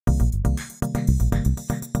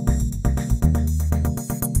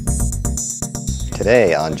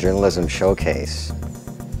Today on Journalism Showcase,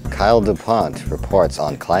 Kyle DuPont reports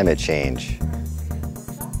on climate change.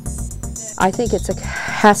 I think it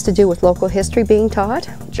has to do with local history being taught.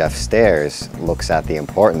 Jeff Stairs looks at the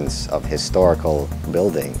importance of historical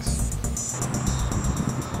buildings.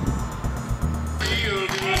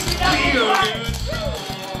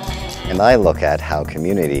 And I look at how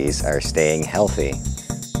communities are staying healthy.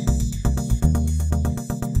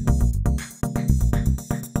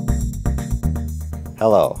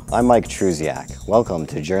 Hello, I'm Mike Trusiak. Welcome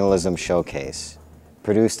to Journalism Showcase,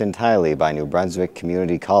 produced entirely by New Brunswick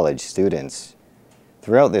Community College students.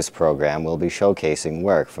 Throughout this program, we'll be showcasing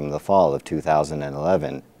work from the fall of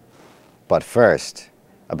 2011. But first,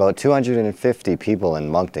 about 250 people in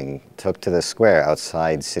Moncton took to the square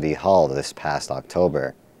outside City Hall this past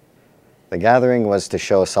October. The gathering was to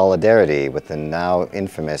show solidarity with the now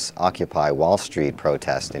infamous Occupy Wall Street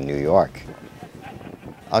protest in New York.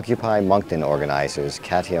 Occupy Moncton organizers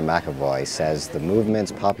Katia McAvoy says the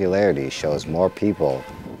movement's popularity shows more people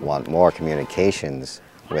want more communications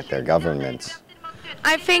with their governments.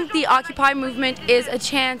 I think the Occupy movement is a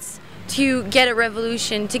chance to get a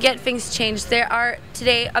revolution, to get things changed. There are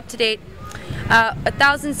today, up to date,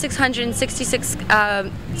 1,666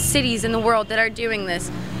 cities in the world that are doing this.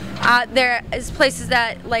 There is places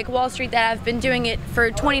that, like Wall Street, that have been doing it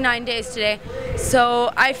for 29 days today.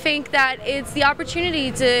 So I think that it's the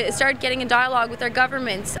opportunity to start getting a dialogue with our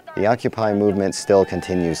governments. The Occupy movement still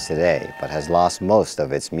continues today, but has lost most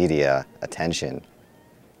of its media attention.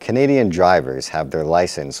 Canadian drivers have their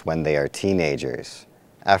license when they are teenagers.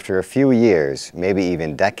 After a few years, maybe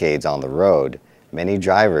even decades on the road, many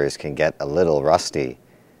drivers can get a little rusty.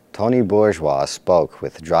 Tony Bourgeois spoke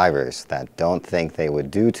with drivers that don't think they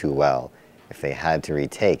would do too well if they had to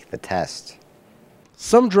retake the test.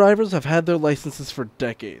 Some drivers have had their licenses for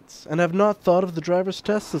decades and have not thought of the driver's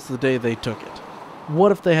test since the day they took it.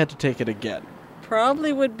 What if they had to take it again?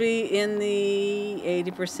 Probably would be in the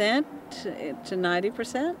 80% to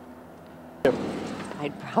 90%.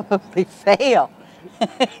 I'd probably fail.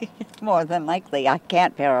 More than likely, I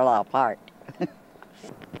can't parallel park.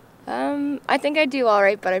 I think I'd do all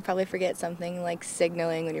right, but I'd probably forget something like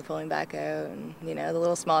signaling when you're pulling back out and, you know, the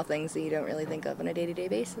little small things that you don't really think of on a day-to-day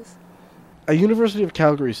basis. A University of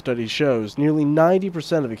Calgary study shows nearly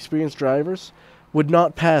 90% of experienced drivers would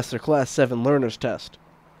not pass their Class 7 learner's test.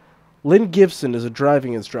 Lynn Gibson is a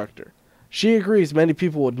driving instructor. She agrees many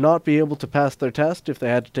people would not be able to pass their test if they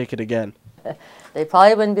had to take it again. They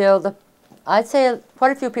probably wouldn't be able to, I'd say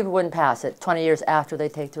quite a few people wouldn't pass it 20 years after they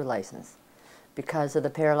take their license because of the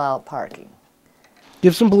parallel parking.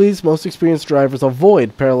 Gibson believes most experienced drivers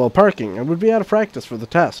avoid parallel parking and would be out of practice for the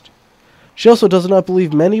test. She also does not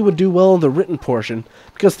believe many would do well in the written portion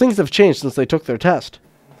because things have changed since they took their test.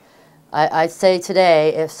 I'd say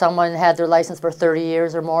today, if someone had their license for 30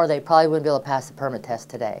 years or more, they probably wouldn't be able to pass the permit test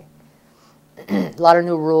today. A lot of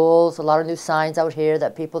new rules, a lot of new signs out here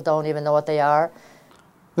that people don't even know what they are.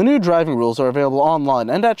 The new driving rules are available online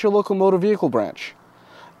and at your local motor vehicle branch.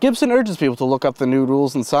 Gibson urges people to look up the new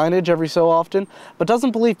rules and signage every so often, but doesn't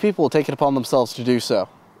believe people will take it upon themselves to do so.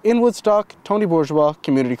 In Woodstock, Tony Bourgeois,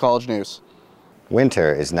 Community College News.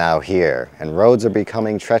 Winter is now here, and roads are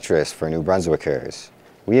becoming treacherous for New Brunswickers.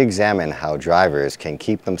 We examine how drivers can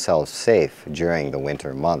keep themselves safe during the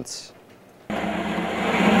winter months.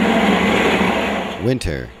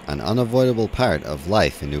 Winter, an unavoidable part of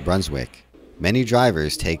life in New Brunswick. Many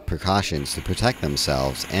drivers take precautions to protect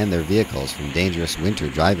themselves and their vehicles from dangerous winter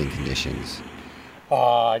driving conditions.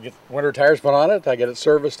 I get winter tires put on it, I get it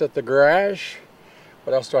serviced at the garage.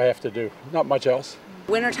 What else do I have to do? Not much else.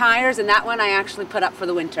 Winter tires, and that one I actually put up for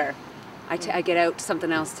the winter. I get out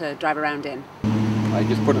something else to drive around in. I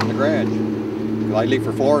just put it in the garage. I leave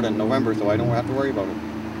for Florida in November, so I don't have to worry about it.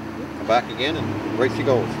 Come back again and right she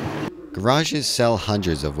goes. Garages sell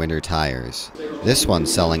hundreds of winter tires. This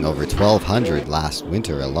one's selling over 1,200 last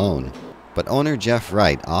winter alone. But owner Jeff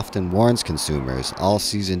Wright often warns consumers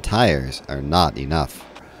all-season tires are not enough.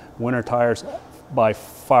 Winter tires by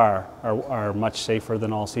far are much safer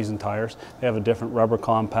than all-season tires. They have a different rubber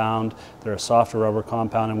compound, they're a softer rubber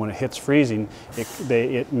compound, and when it hits freezing,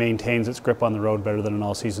 it maintains its grip on the road better than an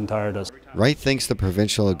all-season tire does. Wright thinks the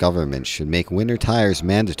provincial government should make winter tires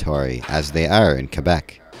mandatory, as they are in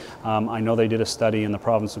Quebec. I know they did a study in the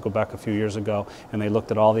province of Quebec a few years ago, and they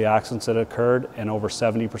looked at all the accidents that occurred, and over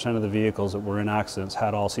 70% of the vehicles that were in accidents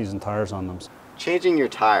had all-season tires on them. Changing your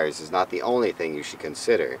tires is not the only thing you should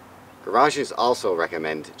consider. Garages also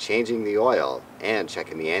recommend changing the oil and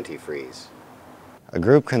checking the antifreeze. A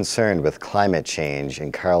group concerned with climate change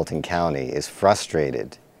in Carleton County is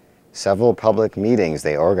frustrated. Several public meetings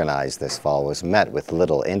they organized this fall was met with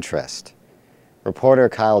little interest. Reporter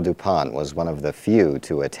Kyle DuPont was one of the few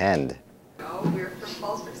to attend. We're from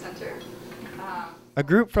Fallsbrook Center. A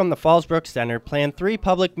group from the Fallsbrook Center planned 3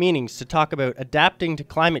 public meetings to talk about adapting to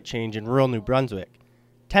climate change in rural New Brunswick.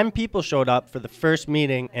 10 people showed up for the first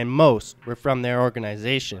meeting, and most were from their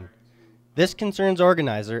organization. This concerns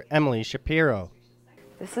organizer Emily Shapiro.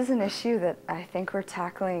 This is an issue that I think we're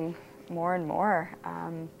tackling more and more.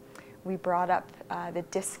 We brought up the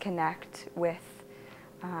disconnect with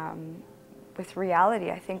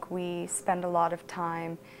reality. I think we spend a lot of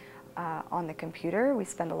time on the computer. We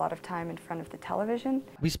spend a lot of time in front of the television.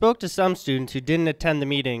 We spoke to some students who didn't attend the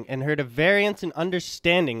meeting and heard a variance in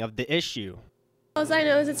understanding of the issue. All I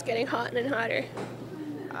know is it's getting hotter and hotter.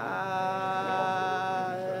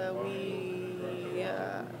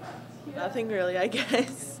 Nothing really, I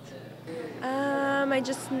guess. I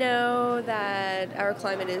just know that our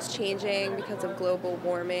climate is changing because of global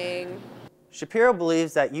warming. Shapiro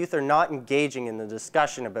believes that youth are not engaging in the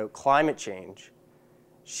discussion about climate change.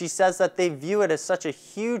 She says that they view it as such a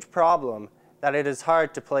huge problem that it is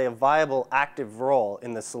hard to play a viable, active role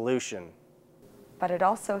in the solution. But it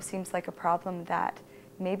also seems like a problem that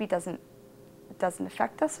maybe doesn't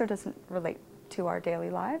affect us or doesn't relate to our daily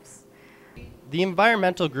lives. The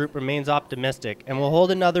environmental group remains optimistic and will hold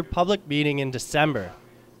another public meeting in December.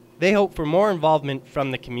 They hope for more involvement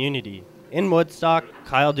from the community. In Woodstock,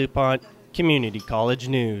 Kyle DuPont, Community College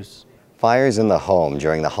News. Fires in the home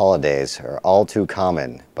during the holidays are all too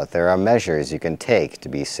common, but there are measures you can take to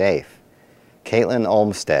be safe. Caitlin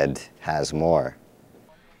Olmstead has more.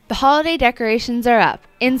 The holiday decorations are up,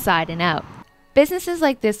 inside and out. Businesses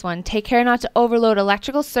like this one take care not to overload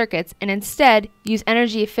electrical circuits and instead use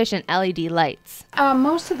energy-efficient LED lights.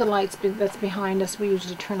 Most of the lights that's behind us we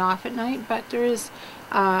usually turn off at night, but there is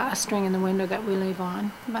a string in the window that we leave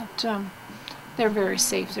on. But they're very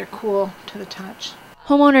safe. They're cool to the touch.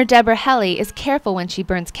 Homeowner Deborah Helly is careful when she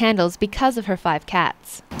burns candles because of her 5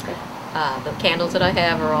 cats. The candles that I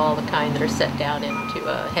have are all the kind that are set down into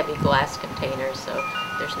a heavy glass container, so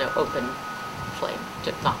there's no open flame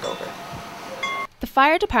to knock over. The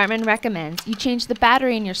fire department recommends you change the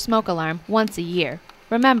battery in your smoke alarm once a year.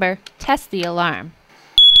 Remember, test the alarm.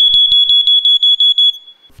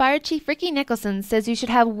 Fire Chief Ricky Nicholson says you should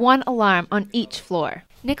have 1 alarm on each floor.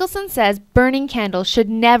 Nicholson says burning candles should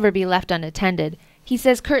never be left unattended. He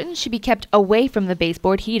says curtains should be kept away from the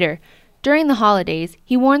baseboard heater. During the holidays,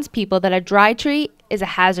 he warns people that a dry tree is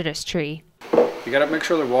a hazardous tree. You gotta make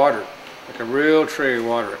sure they're watered, like a real tree,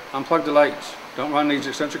 water it. Unplug the lights. Don't run these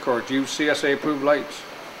extension cords. Use CSA approved lights.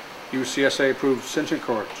 Use CSA approved extension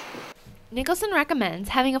cords. Nicholson recommends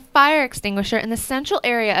having a fire extinguisher in the central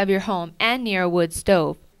area of your home and near a wood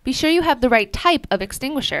stove. Be sure you have the right type of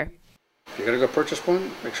extinguisher. If you're gonna go purchase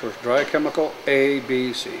one, make sure it's dry chemical A,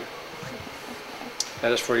 B, C.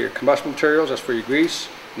 That is for your combustible materials, that's for your grease,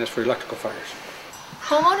 and that's for your electrical fires.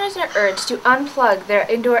 Homeowners are urged to unplug their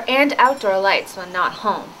indoor and outdoor lights when not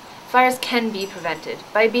home. Fires can be prevented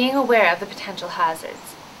by being aware of the potential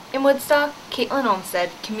hazards. In Woodstock, Caitlin Olmstead,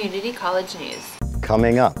 Community College News.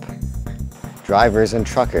 Coming up, drivers and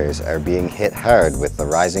truckers are being hit hard with the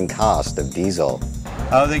rising cost of diesel.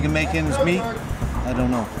 How they can make ends meet, I don't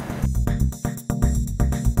know.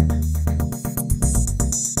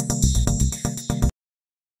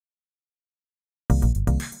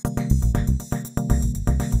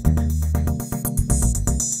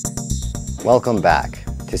 Welcome back.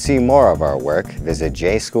 To see more of our work, visit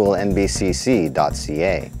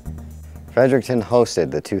jschoolnbcc.ca. Fredericton hosted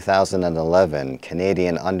the 2011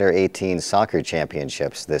 Canadian Under-18 Soccer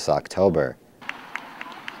Championships this October.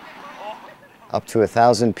 Up to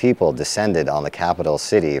 1,000 people descended on the capital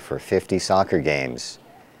city for 50 soccer games.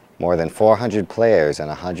 More than 400 players and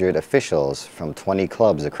 100 officials from 20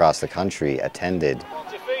 clubs across the country attended.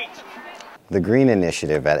 The Green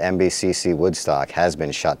Initiative at MBCC Woodstock has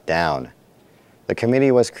been shut down. The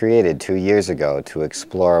committee was created 2 years ago to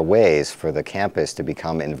explore ways for the campus to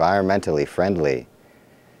become environmentally friendly.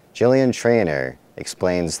 Jillian Traynor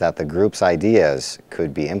explains that the group's ideas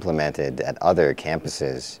could be implemented at other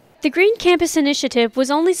campuses. The Green Campus Initiative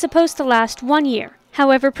was only supposed to last 1 year.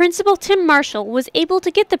 However, Principal Tim Marshall was able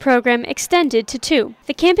to get the program extended to 2.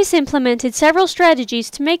 The campus implemented several strategies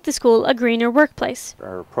to make the school a greener workplace.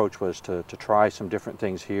 Our approach was to try some different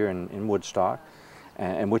things here in Woodstock,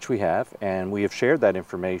 and which we have, and we have shared that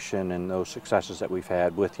information and those successes that we've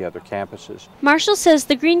had with the other campuses. Marshall says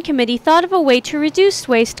the Green Committee thought of a way to reduce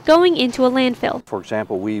waste going into a landfill. For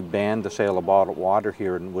example, we banned the sale of bottled water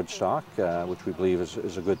here in Woodstock, which we believe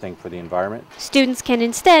is a good thing for the environment. Students can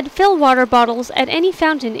instead fill water bottles at any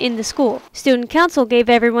fountain in the school. Student Council gave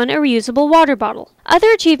everyone a reusable water bottle. Other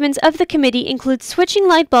achievements of the committee include switching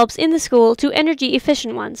light bulbs in the school to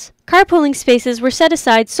energy-efficient ones. Carpooling spaces were set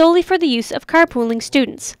aside solely for the use of carpooling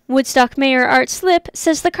students. Woodstock Mayor Art Slip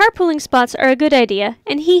says the carpooling spots are a good idea,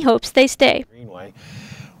 and he hopes they stay. Greenway.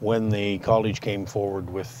 When the college came forward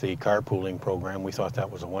with the carpooling program, we thought that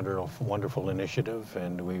was a wonderful initiative,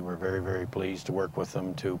 and we were very, very pleased to work with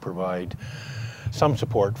them to provide some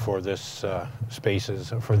support for these spaces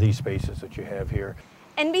that you have here.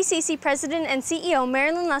 NBCC President and CEO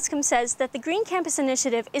Marilyn Luscombe says that the Green Campus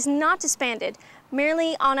Initiative is not disbanded,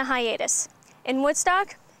 merely on a hiatus. In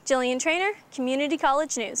Woodstock, Jillian Traynor, Community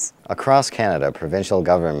College News. Across Canada, provincial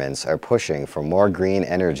governments are pushing for more green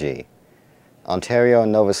energy. Ontario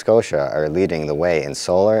and Nova Scotia are leading the way in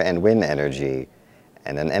solar and wind energy,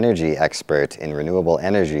 and an energy expert in renewable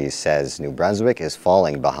energies says New Brunswick is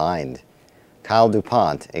falling behind. Kyle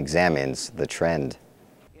DuPont examines the trend.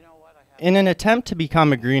 In an attempt to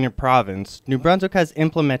become a greener province, New Brunswick has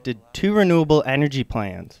implemented 2 renewable energy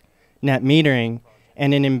plans, net metering,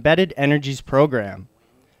 and an embedded energies program.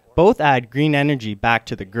 Both add green energy back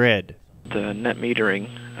to the grid. The net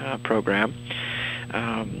metering program,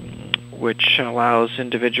 which allows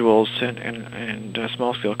individuals and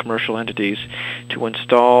small-scale commercial entities to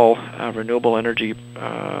install renewable energy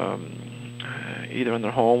either in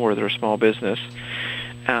their home or their small business,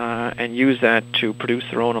 and use that to produce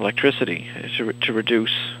their own electricity, to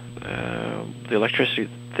reduce the electricity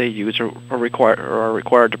they use or are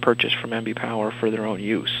required to purchase from MB Power for their own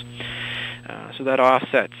use. So that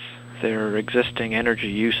offsets their existing energy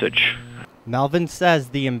usage. Melvin says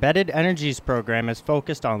the Embedded Energies program is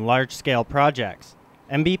focused on large-scale projects.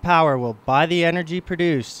 MB Power will buy the energy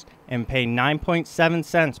produced and pay 9.7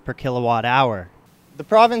 cents per kilowatt hour. The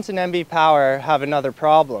province and MB Power have another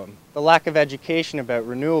problem, the lack of education about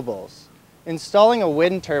renewables. Installing a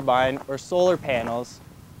wind turbine or solar panels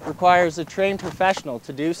requires a trained professional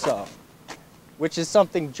to do so, which is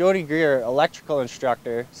something Jody Greer, electrical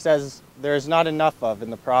instructor, says there is not enough of in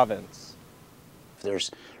the province. There's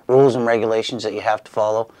rules and regulations that you have to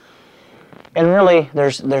follow, and really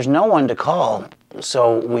there's no one to call,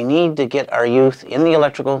 so we need to get our youth in the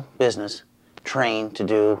electrical business trained to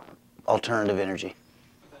do alternative energy.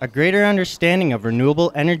 A greater understanding of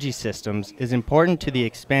renewable energy systems is important to the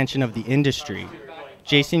expansion of the industry.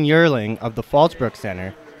 Jason Yerling of the Fallsbrook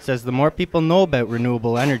Center says the more people know about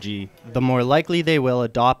renewable energy, the more likely they will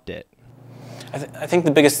adopt it. I think the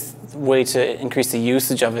biggest way to increase the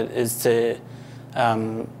usage of it is to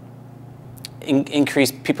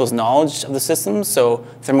increase people's knowledge of the systems. So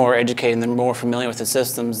if they're more educated and they're more familiar with the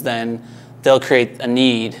systems, then they'll create a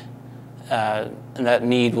need, and that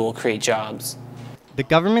need will create jobs. The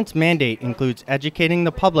government's mandate includes educating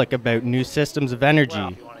the public about new systems of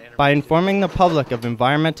energy by informing the public of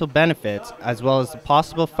environmental benefits as well as the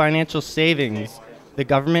possible financial savings. The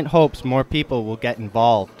government hopes more people will get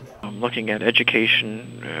involved. Looking at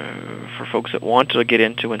education for folks that want to get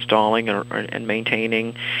into installing and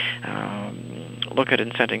maintaining, look at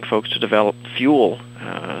incenting folks to develop fuel,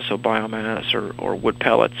 so biomass or wood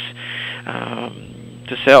pellets,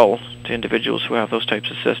 to sell to individuals who have those types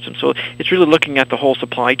of systems. So it's really looking at the whole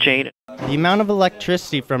supply chain. The amount of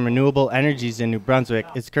electricity from renewable energies in New Brunswick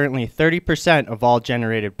is currently 30% of all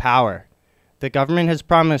generated power. The government has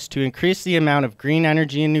promised to increase the amount of green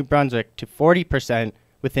energy in New Brunswick to 40%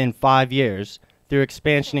 within 5 years through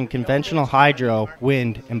expansion in conventional hydro,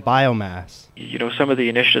 wind, and biomass. You know, some of the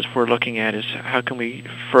initiatives we're looking at is how can we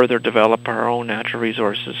further develop our own natural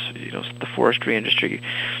resources, you know, the forestry industry,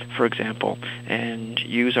 for example, and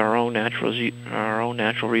use our own natural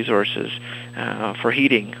resources for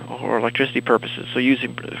heating or electricity purposes. So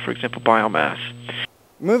using, for example, biomass.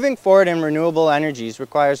 Moving forward in renewable energies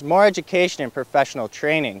requires more education and professional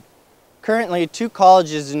training. Currently, 2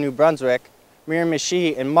 colleges in New Brunswick,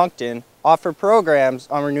 Miramichi and Moncton, offer programs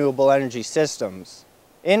on renewable energy systems.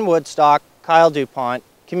 In Woodstock, Kyle DuPont,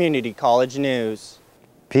 Community College News.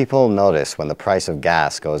 People notice when the price of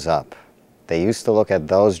gas goes up. They used to look at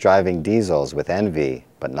those driving diesels with envy,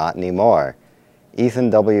 but not anymore.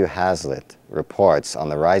 Ethan W. Hazlitt reports on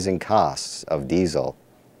the rising costs of diesel.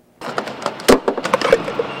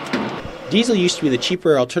 Diesel used to be the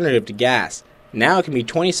cheaper alternative to gas. Now it can be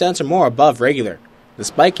 20 cents or more above regular. The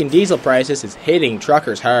spike in diesel prices is hitting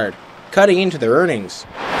truckers hard, cutting into their earnings.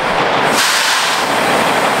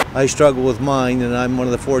 I struggle with mine, and I'm one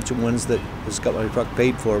of the fortunate ones that has got my truck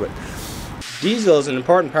paid for. But diesel is an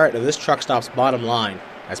important part of this truck stop's bottom line.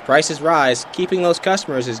 As prices rise, keeping those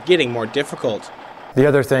customers is getting more difficult. The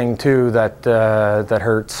other thing too that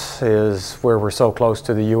hurts is where we're so close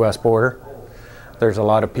to the U.S. border. There's a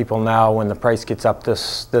lot of people now, when the price gets up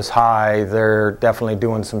this high, they're definitely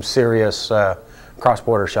doing some serious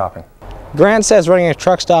cross-border shopping. Grant says running a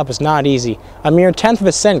truck stop is not easy. A mere tenth of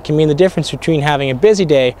a cent can mean the difference between having a busy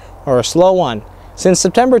day or a slow one. Since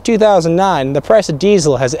September 2009, the price of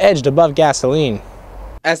diesel has edged above gasoline.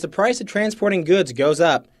 As the price of transporting goods goes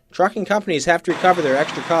up, trucking companies have to recover their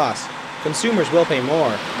extra costs. Consumers will pay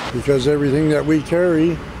more. Because everything that we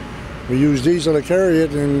carry, we use diesel to carry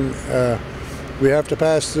it, and we have to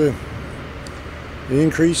pass the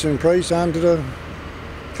increase in price on to the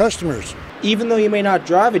customers. Even though you may not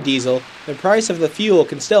drive a diesel, the price of the fuel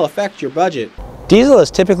can still affect your budget. Diesel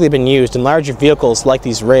has typically been used in larger vehicles like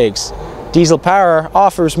these rigs. Diesel power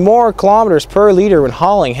offers more kilometers per liter when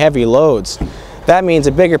hauling heavy loads. That means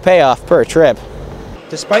a bigger payoff per trip.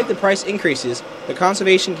 Despite the price increases, the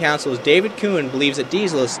Conservation Council's David Kuhn believes that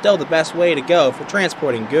diesel is still the best way to go for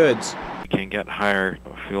transporting goods. You can get higher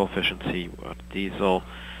fuel efficiency with diesel.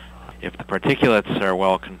 If the particulates are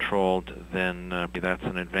well controlled, then that's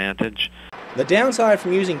an advantage. The downside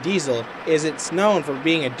from using diesel is it's known for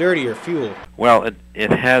being a dirtier fuel. Well,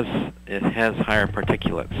 it has higher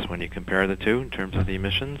particulates when you compare the two in terms of the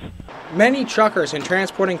emissions. Many truckers and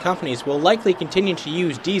transporting companies will likely continue to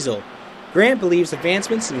use diesel. Grant believes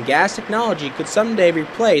advancements in gas technology could someday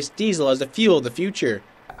replace diesel as the fuel of the future.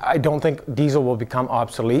 I don't think diesel will become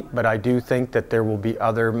obsolete, but I do think that there will be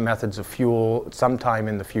other methods of fuel sometime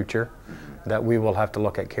in the future that we will have to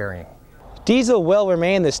look at carrying. Diesel will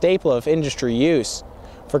remain the staple of industry use.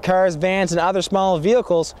 For cars, vans, and other small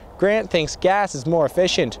vehicles, Grant thinks gas is more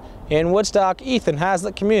efficient. In Woodstock, Ethan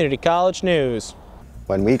Haslett, Community College News.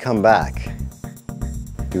 When we come back,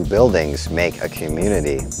 do buildings make a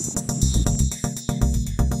community?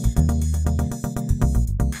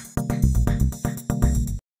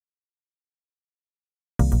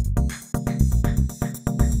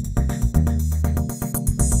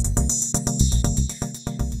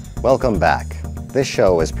 Welcome back. This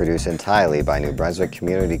show was produced entirely by New Brunswick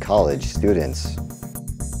Community College students.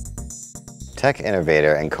 Tech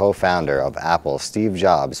innovator and co-founder of Apple, Steve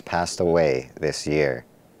Jobs, passed away this year.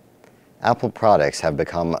 Apple products have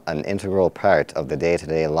become an integral part of the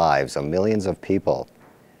day-to-day lives of millions of people.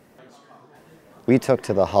 We took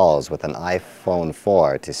to the halls with an iPhone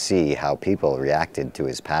 4 to see how people reacted to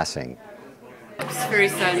his passing. It's very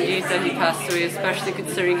sad news that he passed away, especially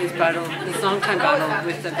considering his long-time battle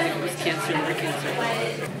with, I believe it was cancer, liver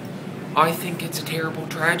cancer. I think it's a terrible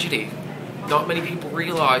tragedy. Not many people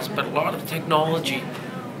realize, but a lot of the technology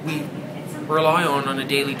we rely on a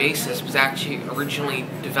daily basis was actually originally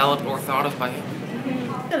developed or thought of by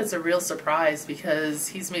him. It's a real surprise because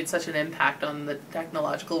he's made such an impact on the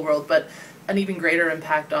technological world, but an even greater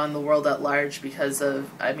impact on the world at large because of,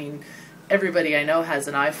 everybody I know has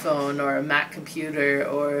an iPhone or a Mac computer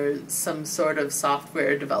or some sort of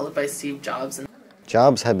software developed by Steve Jobs.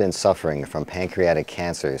 Jobs had been suffering from pancreatic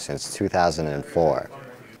cancer since 2004.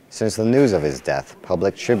 Since the news of his death,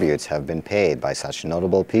 public tributes have been paid by such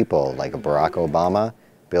notable people like Barack Obama,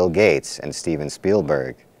 Bill Gates, and Steven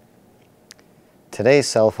Spielberg. Today,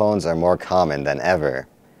 cell phones are more common than ever.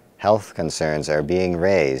 Health concerns are being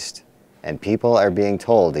raised, and people are being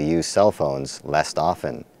told to use cell phones less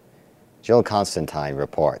often. Jill Constantine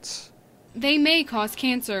reports. They may cause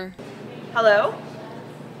cancer. Hello?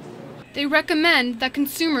 They recommend that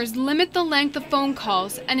consumers limit the length of phone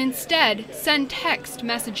calls and instead send text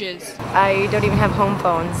messages. I don't even have home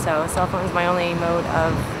phones, so cell phone is my only mode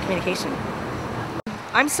of communication.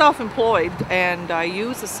 I'm self-employed and I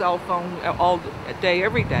use a cell phone all day,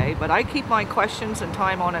 every day, but I keep my questions and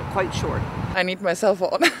time on it quite short. I need my cell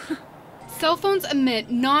phone. Cell phones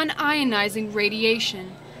emit non-ionizing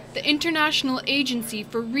radiation. The International Agency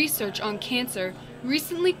for Research on Cancer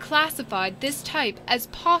recently classified this type as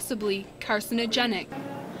possibly carcinogenic.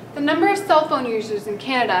 The number of cell phone users in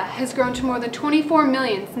Canada has grown to more than 24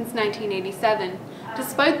 million since 1987.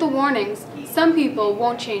 Despite the warnings, some people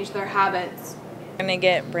won't change their habits. You're going to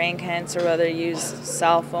get brain cancer whether you use a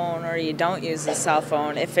cell phone or you don't use a cell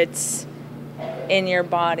phone. If it's in your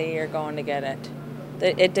body, you're going to get it.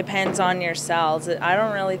 It depends on your cells. I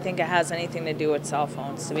don't really think it has anything to do with cell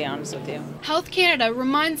phones, to be honest with you. Health Canada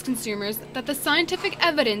reminds consumers that the scientific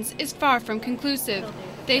evidence is far from conclusive.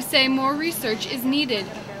 They say more research is needed.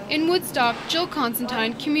 In Woodstock, Jill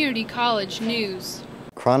Constantine, Community College News.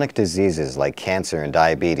 Chronic diseases like cancer and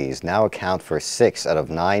diabetes now account for 6 out of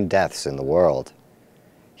 9 deaths in the world.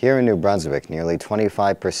 Here in New Brunswick, nearly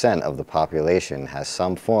 25% of the population has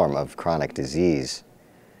some form of chronic disease.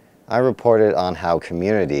 I reported on how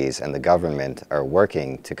communities and the government are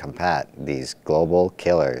working to combat these global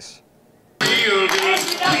killers.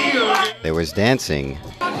 There was dancing,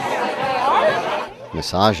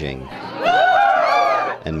 massaging,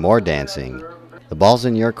 and more dancing The Balls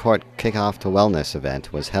in Your Court Kickoff to Wellness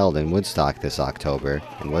event was held in Woodstock this October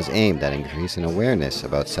and was aimed at increasing awareness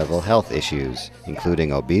about several health issues,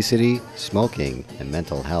 including obesity, smoking, and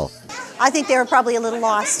mental health. I think they were probably a little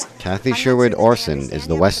lost. Kathy Sherwood-Orson is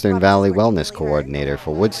the Western Valley Wellness Coordinator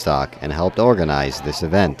for Woodstock and helped organize this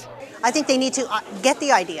event. I think they need to get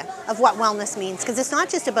the idea of what wellness means, because it's not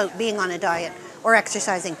just about being on a diet or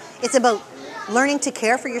exercising. It's about learning to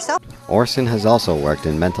care for yourself. Orson has also worked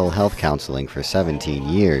in mental health counseling for 17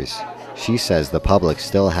 years. She says the public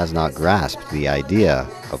still has not grasped the idea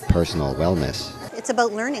of personal wellness. It's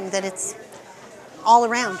about learning that it's all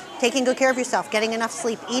around. Taking good care of yourself, getting enough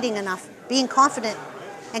sleep, eating enough, being confident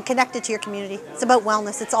and connected to your community. It's about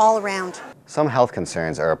wellness. It's all around. Some health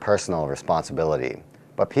concerns are a personal responsibility,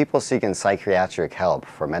 but people seeking psychiatric help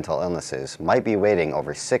for mental illnesses might be waiting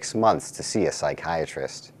over 6 months to see a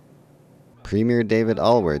psychiatrist. Premier David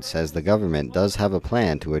Alward says the government does have a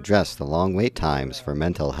plan to address the long wait times for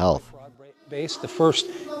mental health. The first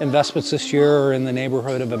investments this year are in the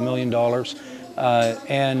neighborhood of $1 million,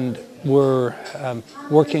 and we're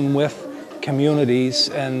working with communities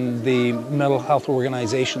and the mental health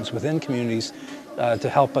organizations within communities to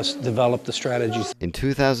help us develop the strategies. In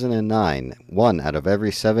 2009, 1 out of every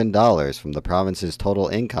 $7 from the province's total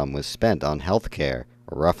income was spent on health care,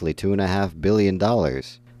 or roughly $2.5 billion.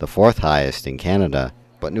 The 4th highest in Canada,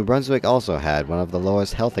 but New Brunswick also had one of the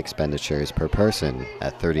lowest health expenditures per person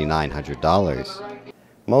at $3,900.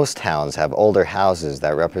 Most towns have older houses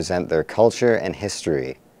that represent their culture and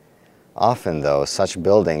history. Often, though, such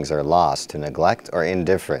buildings are lost to neglect or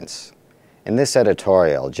indifference. In this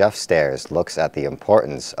editorial, Jeff Stairs looks at the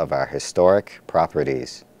importance of our historic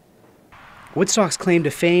properties. Woodstock's claim to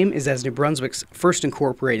fame is as New Brunswick's first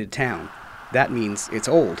incorporated town. That means it's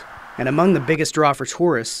old. And among the biggest draw for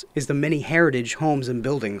tourists is the many heritage homes and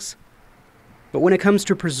buildings. But when it comes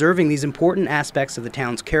to preserving these important aspects of the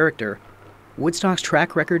town's character, Woodstock's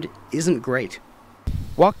track record isn't great.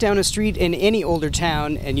 Walk down a street in any older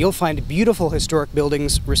town and you'll find beautiful historic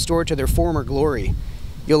buildings restored to their former glory.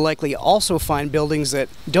 You'll likely also find buildings that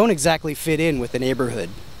don't exactly fit in with the neighborhood.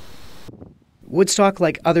 Woodstock,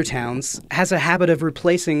 like other towns, has a habit of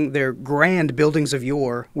replacing their grand buildings of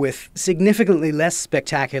yore with significantly less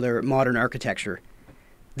spectacular modern architecture.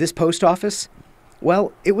 This post office?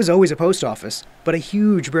 Well, it was always a post office, but a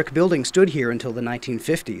huge brick building stood here until the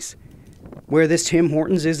 1950s. Where this Tim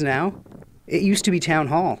Hortons is now? It used to be Town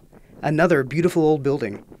Hall, another beautiful old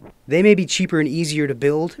building. They may be cheaper and easier to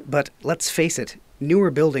build, but let's face it,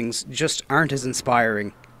 newer buildings just aren't as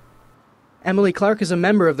inspiring. Emily Clark is a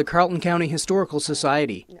member of the Carleton County Historical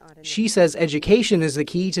Society. She says education is the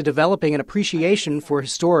key to developing an appreciation for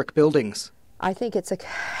historic buildings. I think it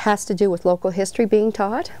has to do with local history being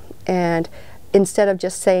taught, and instead of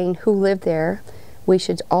just saying who lived there, we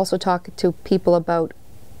should also talk to people about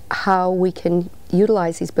how we can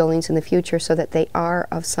utilize these buildings in the future so that they are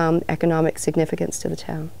of some economic significance to the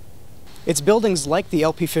town. It's buildings like the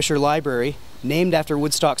L.P. Fisher Library, named after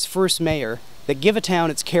Woodstock's first mayor, that give a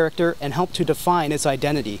town its character and help to define its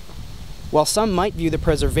identity. While some might view the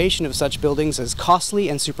preservation of such buildings as costly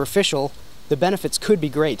and superficial, the benefits could be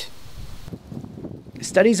great.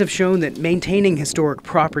 Studies have shown that maintaining historic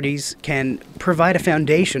properties can provide a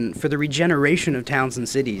foundation for the regeneration of towns and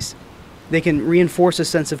cities. They can reinforce a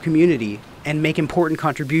sense of community and make important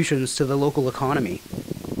contributions to the local economy.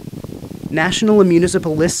 National and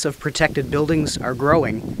municipal lists of protected buildings are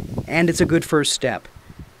growing, and it's a good first step.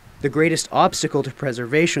 The greatest obstacle to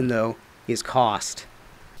preservation, though, is cost.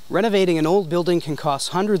 Renovating an old building can cost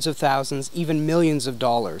hundreds of thousands, even millions of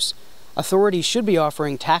dollars. Authorities should be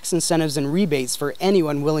offering tax incentives and rebates for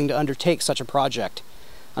anyone willing to undertake such a project.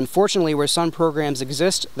 Unfortunately, where some programs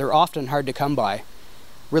exist, they're often hard to come by.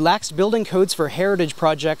 Relaxed building codes for heritage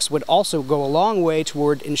projects would also go a long way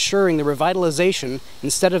toward ensuring the revitalization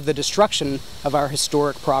instead of the destruction of our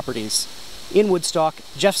historic properties. In Woodstock,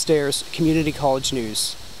 Jeff Stairs, Community College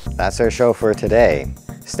News. That's our show for today.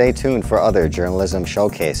 Stay tuned for other journalism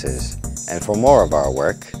showcases. And for more of our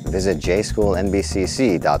work, visit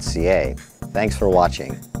jschoolnbcc.ca. Thanks for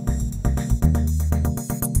watching.